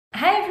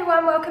Hey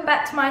everyone, welcome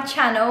back to my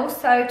channel.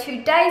 So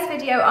today's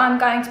video I'm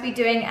going to be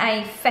doing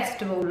a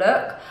festival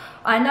look.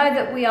 I know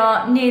that we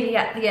are nearly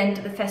at the end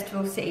of the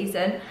festival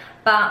season,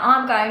 but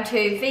I'm going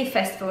to V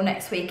Festival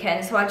next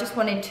weekend, so I just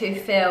wanted to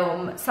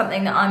film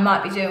something that I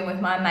might be doing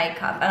with my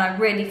makeup, and I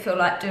really feel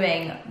like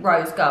doing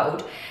rose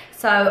gold.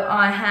 So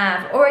I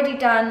have already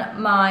done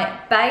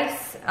my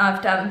base,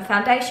 I've done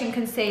foundation,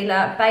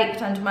 concealer,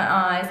 baked under my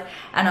eyes,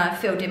 and I've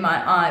filled in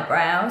my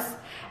eyebrows.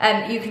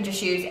 You can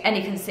just use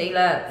any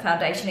concealer,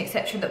 foundation,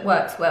 etc. that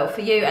works well for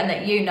you and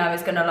that you know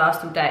is going to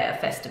last all day at a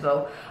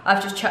festival.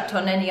 I've just chucked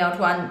on any old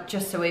one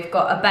just so we've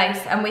got a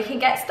base and we can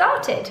get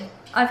started.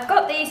 I've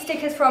got these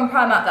stickers from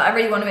Primark that I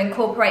really want to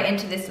incorporate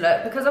into this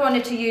look. Because I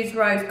wanted to use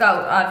rose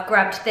gold, I've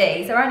grabbed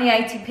these. They're only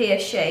 80p a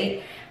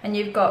sheet and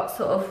you've got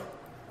sort of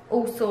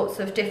all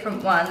sorts of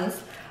different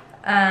ones.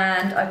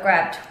 And I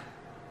grabbed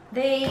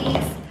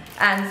these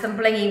and some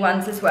blingy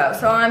ones as well.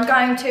 So I'm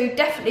going to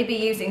definitely be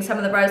using some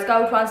of the rose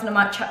gold ones, and I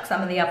might chuck some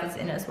of the others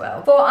in as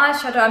well. For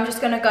eyeshadow, I'm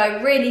just going to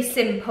go really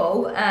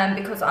simple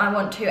because I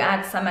want to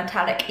add some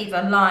metallic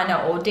either liner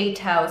or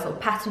details or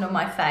pattern on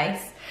my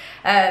face.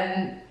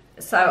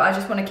 So I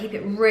just want to keep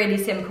it really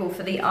simple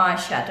for the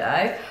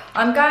eyeshadow.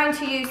 I'm going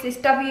to use this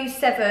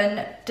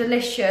W7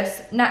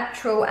 Delicious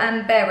Natural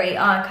and Berry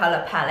eye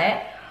colour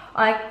palette.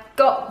 I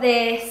got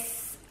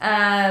this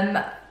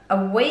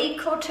a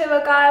week or two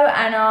ago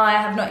and I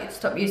have not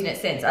stopped using it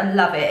since. I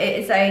love it. It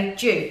is a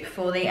dupe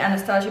for the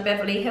Anastasia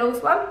Beverly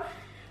Hills one.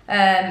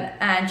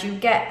 And you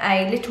get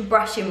a little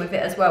brush in with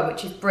it as well,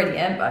 which is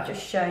brilliant, but I'll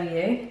just show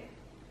you.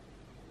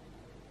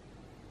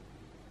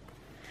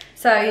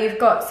 So you've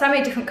got so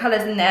many different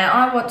colours in there.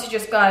 I want to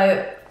just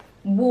go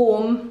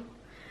warm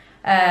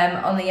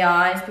on the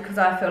eyes because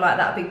I feel like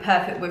that would be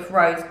perfect with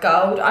rose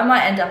gold. I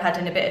might end up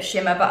adding a bit of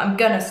shimmer, but I'm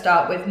going to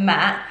start with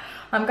matte.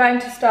 I'm going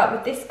to start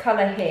with this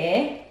colour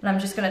here, and I'm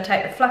just going to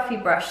take the fluffy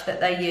brush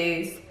that they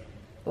use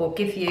or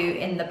give you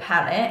in the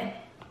palette.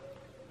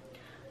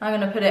 I'm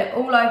going to put it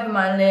all over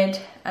my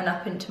lid and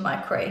up into my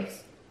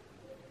crease.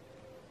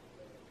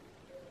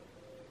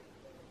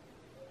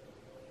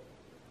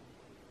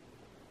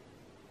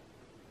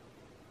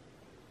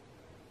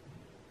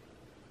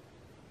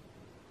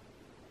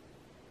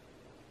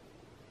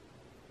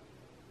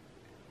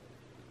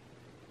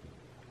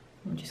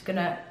 I'm just going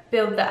to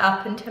build that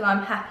up until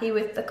I'm happy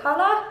with the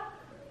colour.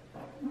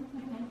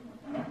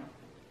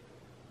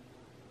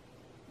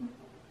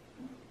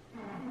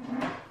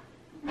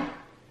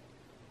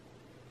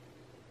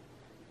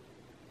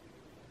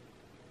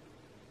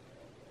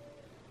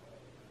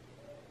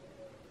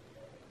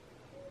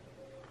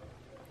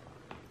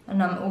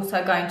 And I'm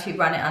also going to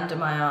run it under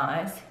my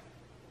eyes.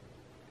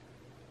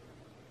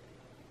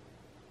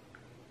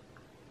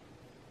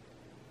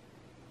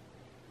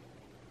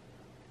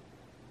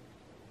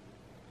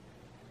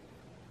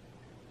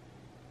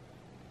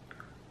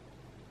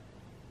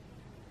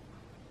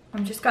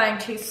 I'm just going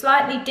to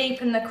slightly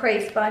deepen the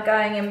crease by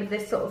going in with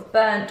this sort of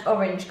burnt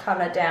orange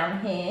colour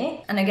down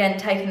here. And again,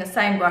 taking the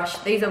same brush.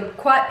 These are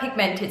quite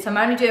pigmented, so I'm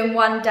only doing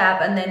one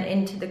dab and then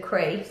into the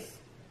crease.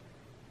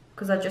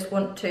 Because I just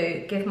want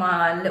to give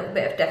my eye a little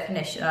bit of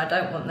definition. I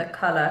don't want the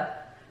colour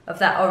of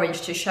that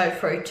orange to show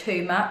through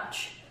too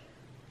much.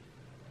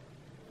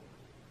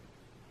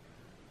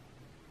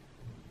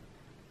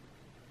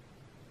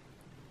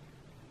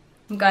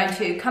 I'm going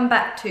to come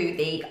back to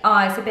the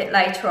eyes a bit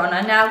later on.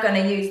 I'm now going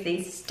to use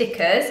these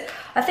stickers.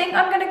 I think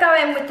I'm going to go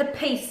in with the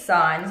peace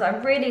signs. I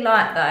really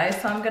like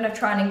those, so I'm going to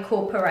try and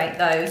incorporate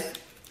those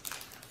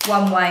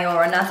one way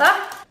or another.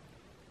 I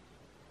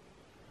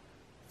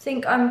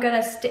think I'm going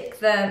to stick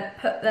them,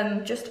 put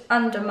them just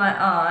under my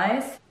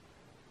eyes.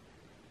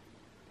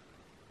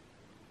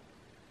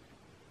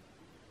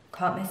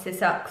 Can't mess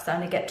this up because I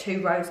only get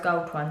 2 rose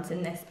gold ones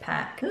in this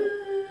pack.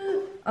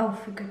 Oh,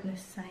 for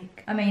goodness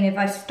sake. I mean, if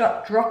I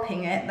stop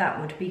dropping it, that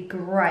would be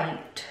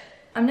great.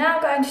 I'm now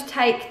going to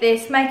take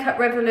this Makeup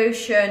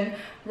Revolution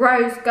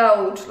rose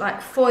gold,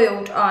 like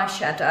foiled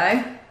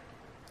eyeshadow,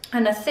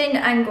 and a thin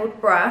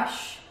angled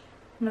brush.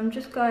 And I'm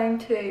just going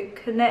to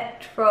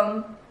connect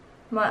from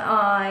my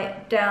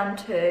eye down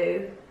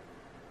to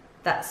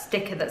that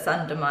sticker that's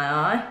under my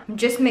eye. I'm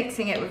just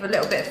mixing it with a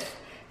little bit of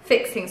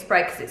fixing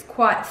spray because it's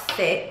quite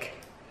thick.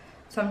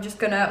 So I'm just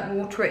going to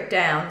water it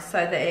down so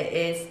that it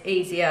is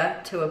easier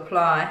to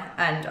apply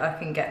and I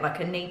can get like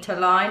a neater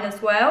line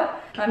as well.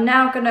 I'm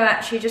now going to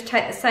actually just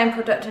take the same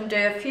product and do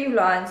a few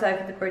lines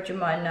over the bridge of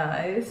my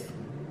nose.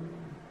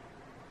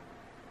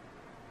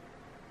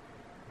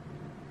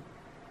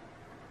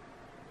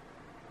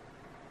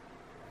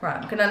 Right,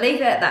 I'm going to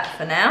leave it at that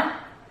for now.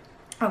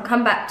 I'll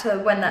come back to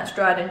when that's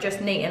dried and just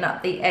neaten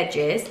up the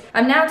edges.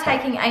 I'm now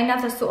taking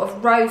another sort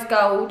of rose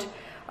gold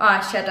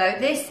eyeshadow.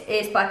 This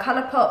is by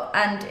Colourpop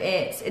and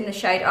it's in the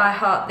shade I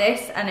Heart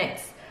This, and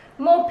it's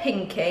more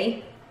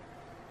pinky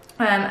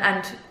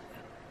and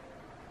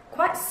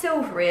quite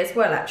silvery as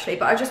well actually,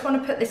 but I just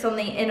want to put this on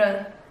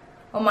the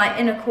on my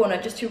inner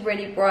corner just to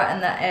really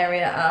brighten that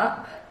area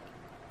up.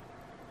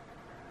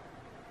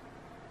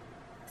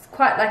 It's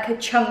quite like a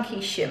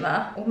chunky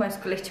shimmer,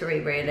 almost glittery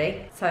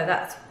really.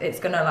 So it's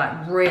gonna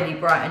like really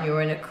brighten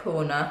your inner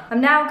corner. I'm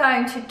now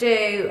going to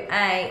do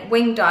a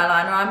winged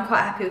eyeliner. I'm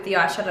quite happy with the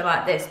eyeshadow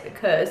like this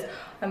because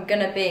I'm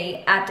gonna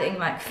be adding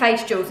like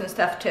face jewels and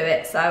stuff to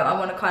it. So I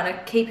wanna kind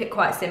of keep it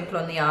quite simple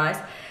on the eyes.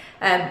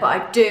 But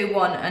I do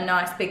want a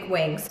nice big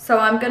wings. So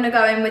I'm gonna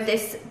go in with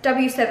this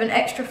W7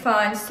 Extra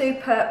Fine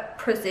Super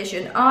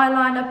Precision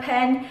Eyeliner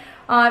pen.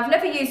 I've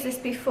never used this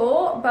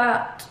before,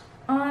 but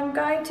I'm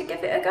going to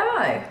give it a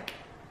go.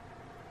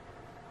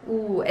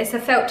 Ooh, it's a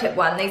felt tip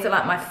one. These are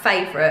like my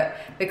favourite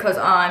because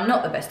I'm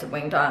not the best at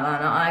winged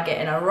eyeliner. I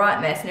get in a right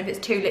mess, and if it's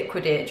too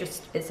liquidy,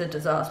 it's a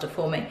disaster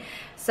for me.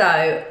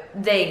 So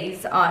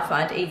these I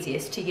find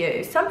easiest to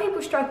use. Some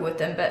people struggle with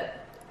them, but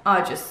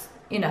I just,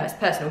 you know, it's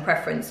personal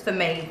preference. For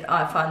me,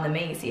 I find them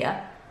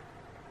easier.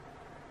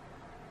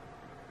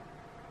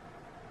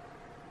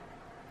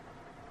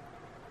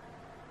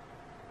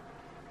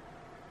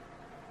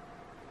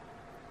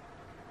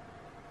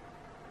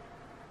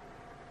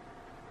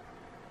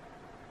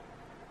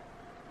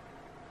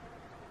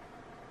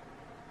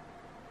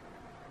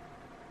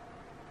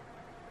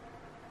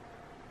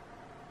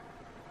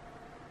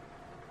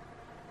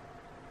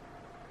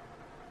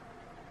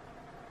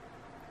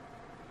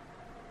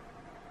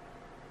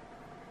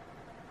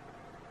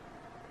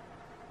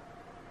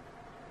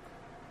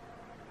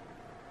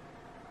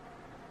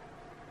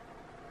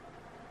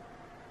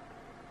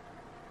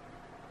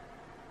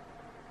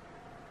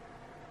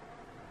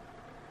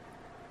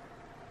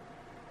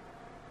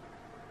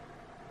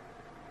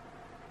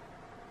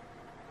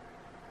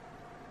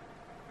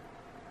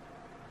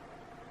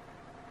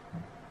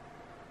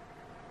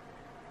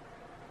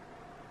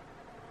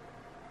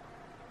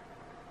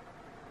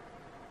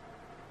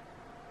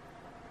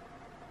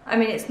 I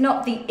mean, it's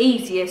not the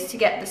easiest to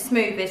get the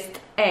smoothest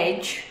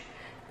edge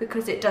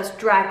because it does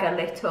drag a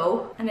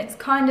little and it's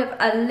kind of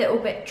a little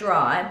bit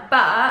dry,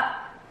 but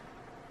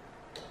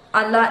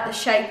I like the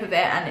shape of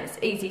it and it's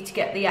easy to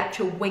get the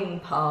actual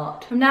wing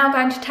part. I'm now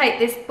going to take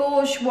this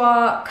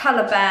Bourjois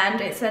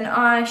Colourband. It's an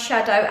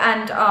eyeshadow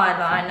and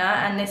eyeliner,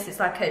 and this is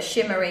like a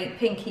shimmery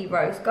pinky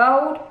rose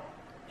gold.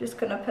 Just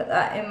gonna put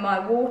that in my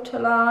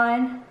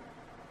waterline.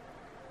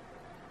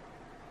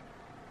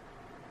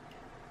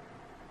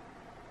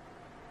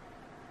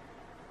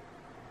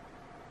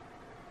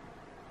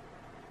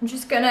 I'm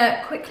just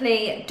gonna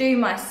quickly do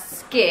my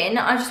skin.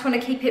 I just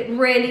wanna keep it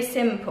really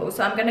simple.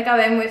 So I'm gonna go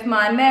in with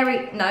my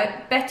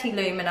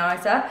Betty-lou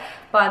manizer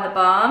by the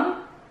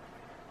Balm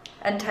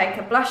and take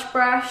a blush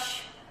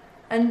brush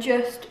and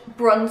just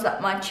bronze up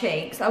my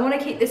cheeks. I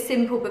wanna keep this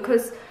simple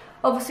because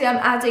obviously I'm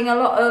adding a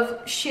lot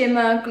of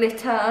shimmer,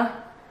 glitter,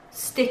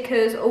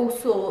 stickers, all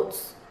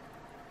sorts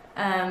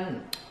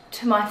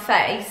to my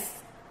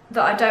face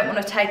that I don't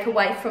wanna take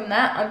away from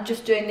that. I'm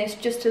just doing this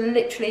just to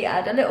literally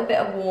add a little bit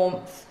of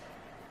warmth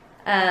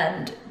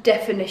and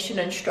definition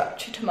and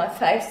structure to my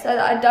face so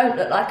that I don't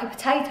look like a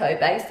potato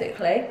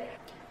basically.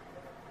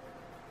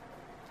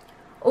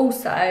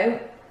 Also,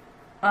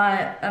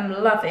 I am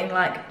loving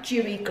like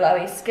dewy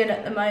glowy skin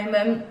at the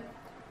moment,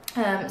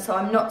 so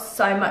I'm not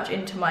so much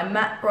into my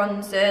matte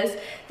bronzers.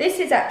 This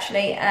is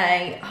actually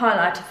a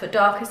highlighter for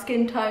darker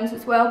skin tones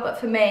as well, but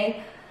for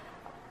me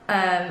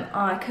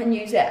I can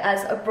use it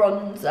as a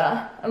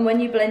bronzer, and when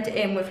you blend it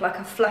in with like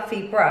a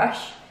fluffy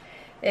brush,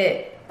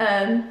 it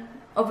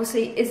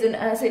obviously isn't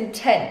as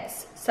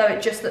intense, so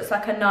it just looks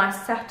like a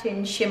nice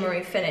satin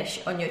shimmery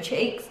finish on your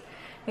cheeks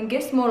and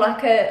gives more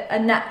like a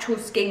natural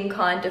skin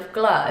kind of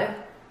glow.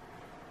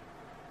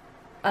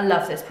 I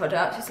love this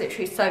product. It's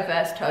literally so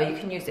versatile. You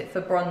can use it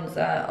for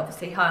bronzer,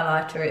 obviously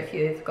highlighter if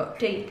you've got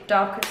deep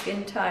darker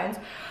skin tones,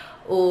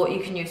 or you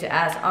can use it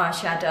as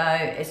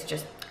eyeshadow. It's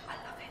just, I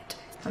love it.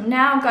 I'm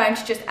now going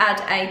to just add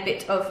a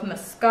bit of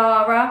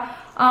mascara.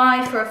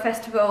 I, for a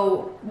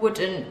festival,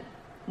 wouldn't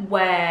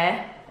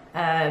wear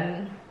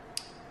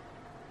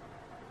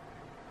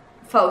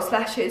false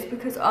lashes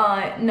because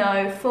I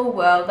know full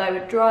well they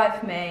would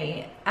drive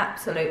me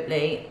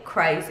absolutely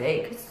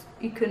crazy because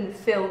you can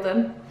feel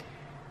them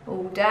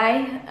all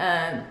day.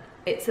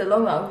 It's a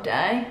long old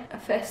day, a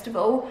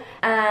festival,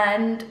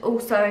 and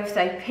also if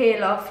they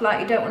peel off, like,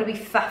 you don't want to be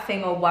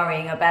faffing or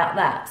worrying about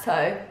that.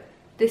 So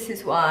this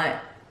is why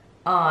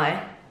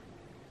I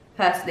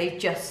personally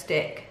just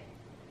stick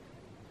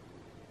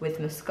with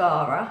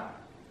mascara.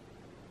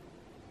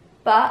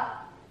 But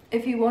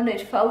if you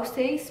wanted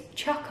falsies,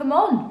 chuck them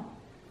on.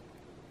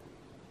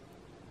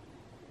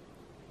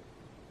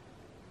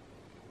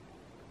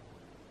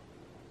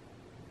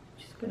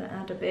 Just gonna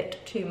add a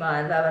bit to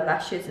my lower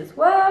lashes as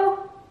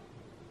well.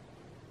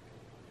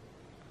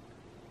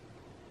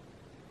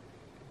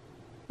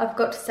 I've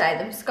got to say,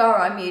 the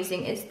mascara I'm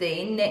using is the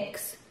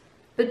NYX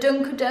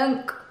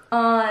Badunkadunk.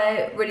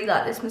 I really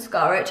like this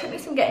mascara. It took me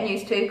some getting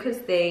used to because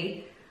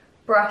the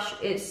brush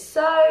is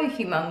so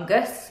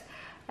humongous.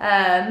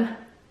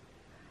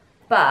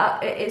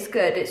 But it is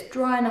good. It's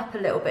drying up a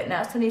little bit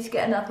now, so I need to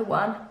get another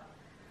one,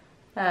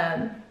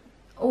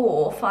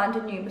 or find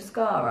a new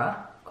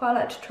mascara. Quite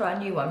like to try a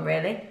new one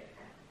really.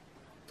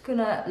 Just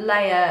gonna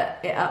layer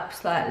it up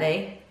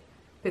slightly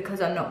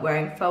because I'm not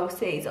wearing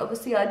falsies.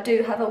 Obviously I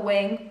do have a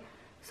wing,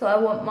 so I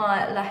want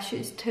my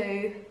lashes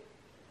to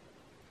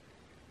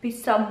be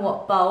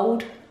somewhat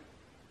bold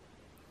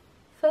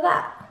for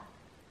that.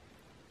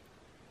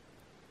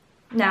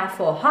 Now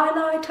for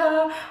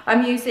highlighter,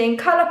 I'm using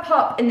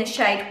Colourpop in the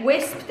shade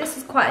Wisp. This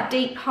is quite a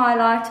deep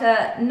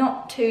highlighter,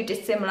 not too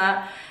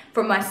dissimilar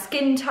from my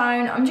skin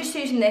tone. I'm just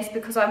using this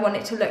because I want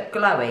it to look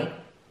glowy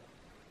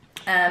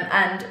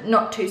and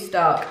not too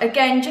stark.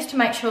 Again, just to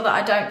make sure that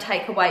I don't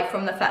take away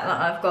from the fact that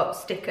I've got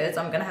stickers,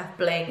 I'm gonna have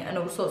bling and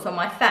all sorts on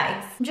my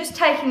face. I'm just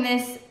taking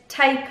this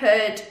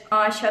tapered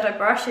eyeshadow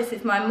brush. This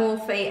is my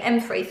Morphe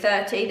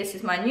M330. This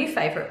is my new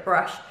favourite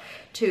brush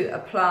to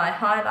apply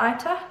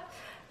highlighter.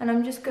 And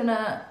I'm just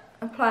gonna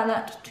apply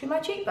that to my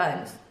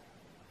cheekbones.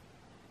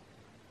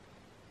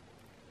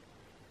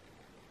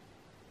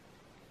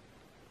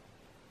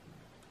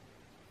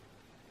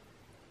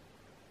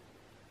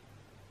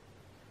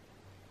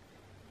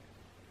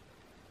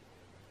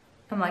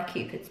 And my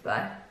Cupid's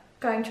bow.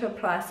 Going to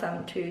apply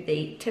some to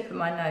the tip of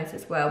my nose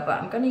as well,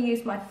 but I'm going to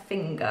use my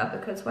finger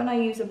because when I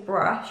use a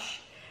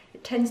brush,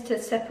 it tends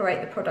to separate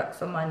the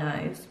products on my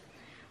nose,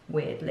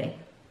 weirdly.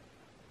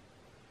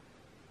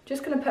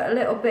 Just going to put a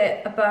little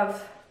bit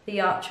above the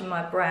arch of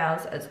my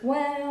brows as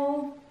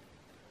well,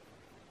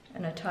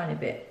 and a tiny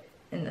bit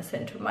in the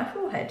centre of my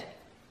forehead.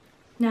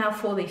 Now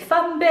for the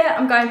fun bit,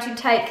 I'm going to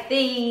take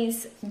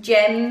these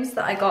gems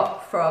that I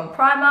got from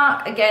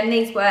Primark. Again,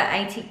 these were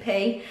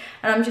 80p,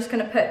 and I'm just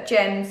going to put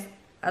gems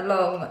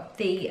along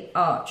the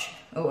arch,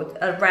 or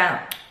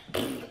around,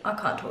 I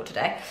can't talk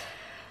today.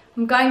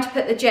 I'm going to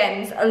put the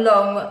gems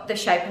along the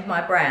shape of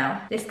my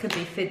brow. This could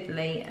be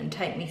fiddly and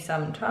take me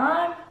some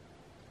time.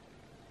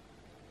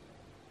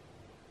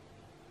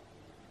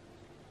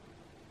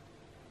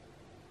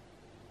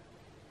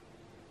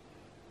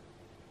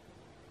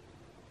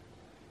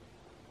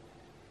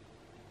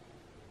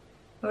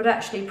 I would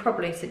actually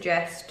probably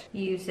suggest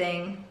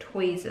using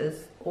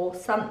tweezers or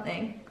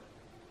something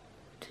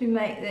to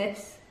make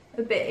this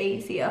a bit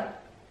easier.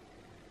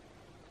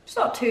 It's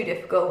not too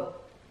difficult,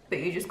 but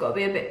you just got to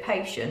be a bit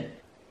patient.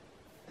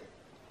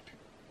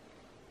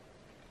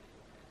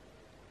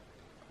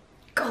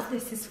 God,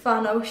 this is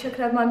fun. I wish I could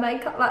have my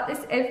makeup like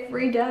this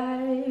every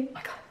day. Oh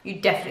my God, you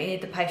definitely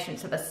need the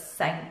patience of a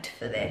saint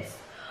for this.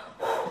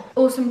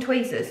 Awesome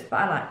tweezers,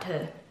 but I like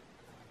to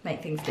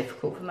make things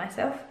difficult for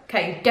myself.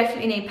 Okay, you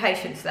definitely need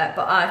patience for that,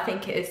 but I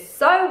think it is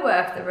so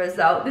worth the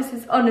result. This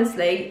is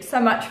honestly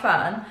so much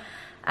fun,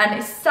 and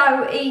it's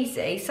so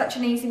easy, such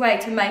an easy way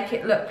to make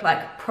it look like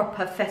a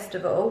proper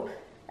festival.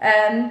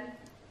 And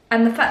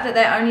the fact that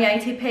they're only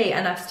 80p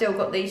and I've still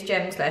got these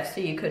gems left,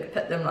 so you could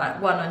put them like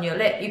one on your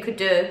lip, you could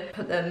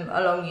put them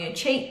along your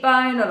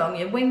cheekbone, along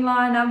your wing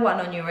liner,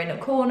 one on your inner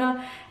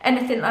corner,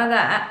 anything like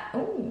that.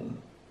 Ooh,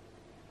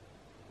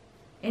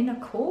 inner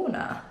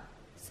corner.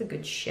 It's a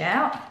good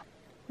shout.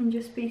 And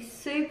just be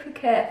super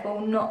careful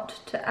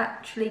not to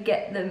actually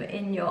get them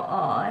in your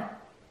eye.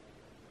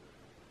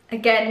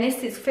 Again,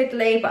 this is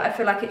fiddly, but I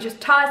feel like it just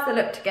ties the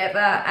look together,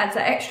 adds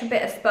an extra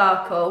bit of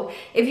sparkle.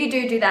 If you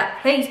do that,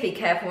 please be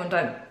careful and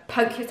don't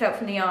poke yourself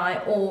in the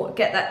eye or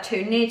get that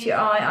too near to your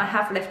eye. I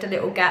have left a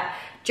little gap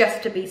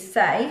just to be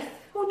safe.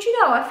 Well, do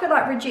you know, I feel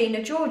like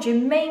Regina George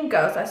in Mean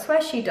Girls. I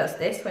swear she does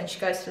this when she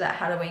goes to that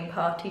Halloween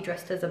party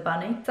dressed as a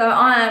bunny. So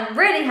I am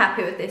really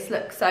happy with this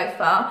look so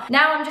far.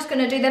 Now I'm just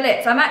going to do the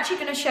lips. I'm actually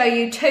going to show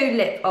you two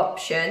lip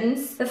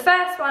options. The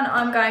first one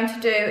I'm going to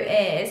do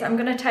is I'm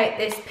going to take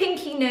this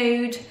pinky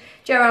nude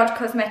Gerrard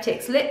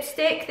Cosmetics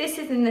lipstick. This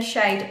is in the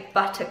shade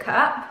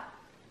Buttercup.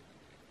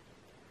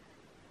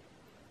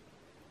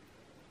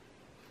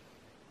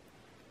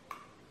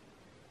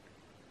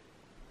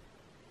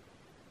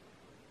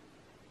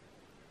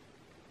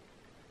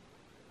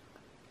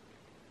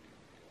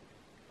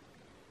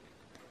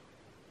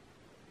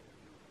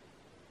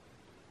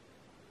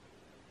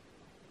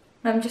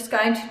 I'm just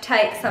going to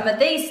take some of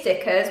these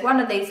stickers, one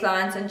of these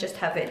lines, and just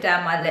have it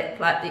down my lip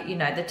like the, you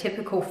know, the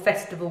typical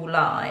festival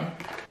line.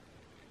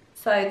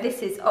 So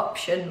this is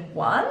option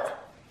one.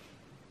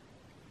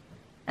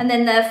 And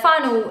then the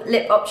final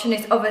lip option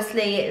is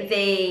obviously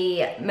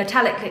the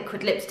metallic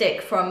liquid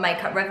lipstick from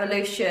Makeup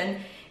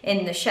Revolution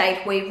in the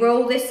shade We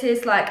Rule. This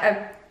is like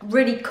a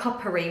really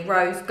coppery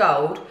rose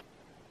gold.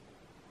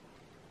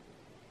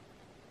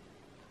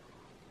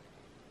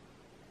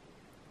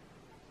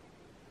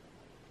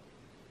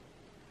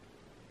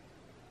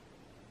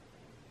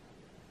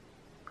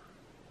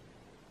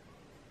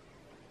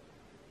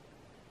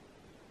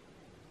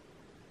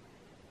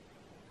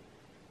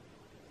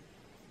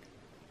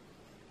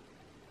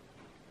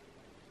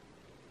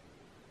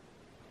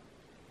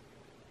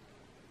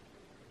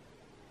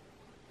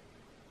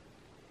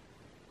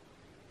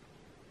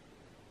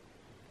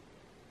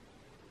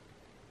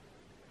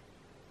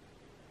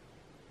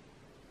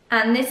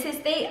 And this is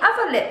the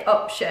other lip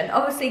option.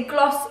 Obviously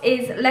gloss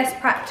is less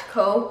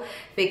practical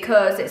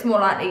because it's more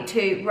likely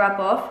to rub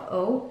off.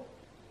 Oh,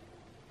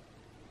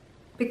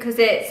 because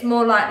it's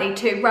more likely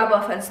to rub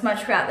off and smudge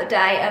throughout the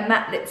day. A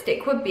matte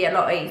lipstick would be a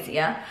lot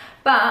easier,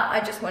 but I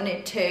just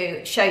wanted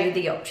to show you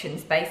the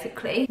options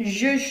basically.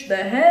 Zhuzh the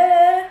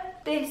hair.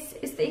 This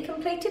is the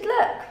completed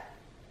look.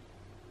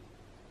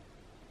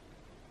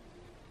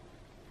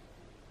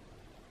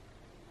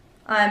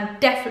 I'm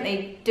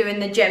definitely doing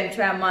the gems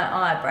around my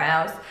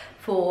eyebrows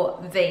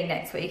for V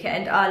next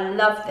weekend. I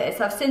love this.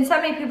 I've seen so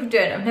many people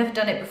doing it. I've never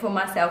done it before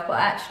myself, but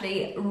I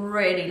actually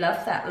really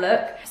love that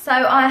look. So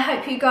I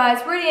hope you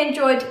guys really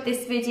enjoyed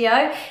this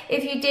video.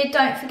 If you did,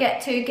 don't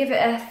forget to give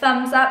it a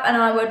thumbs up, and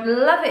I would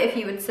love it if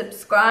you would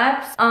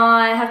subscribe.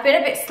 I have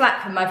been a bit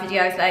slack with my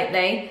videos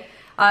lately.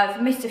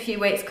 I've missed a few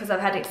weeks because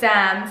I've had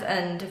exams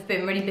and have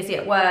been really busy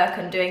at work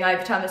and doing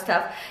overtime and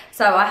stuff.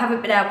 So I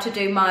haven't been able to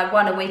do my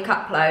 1 a week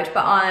upload,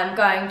 but I am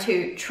going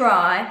to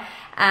try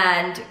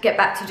and get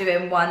back to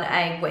doing 1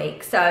 a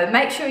week. So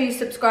make sure you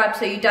subscribe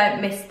so you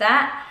don't miss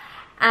that.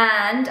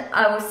 And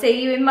I will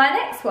see you in my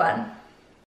next one.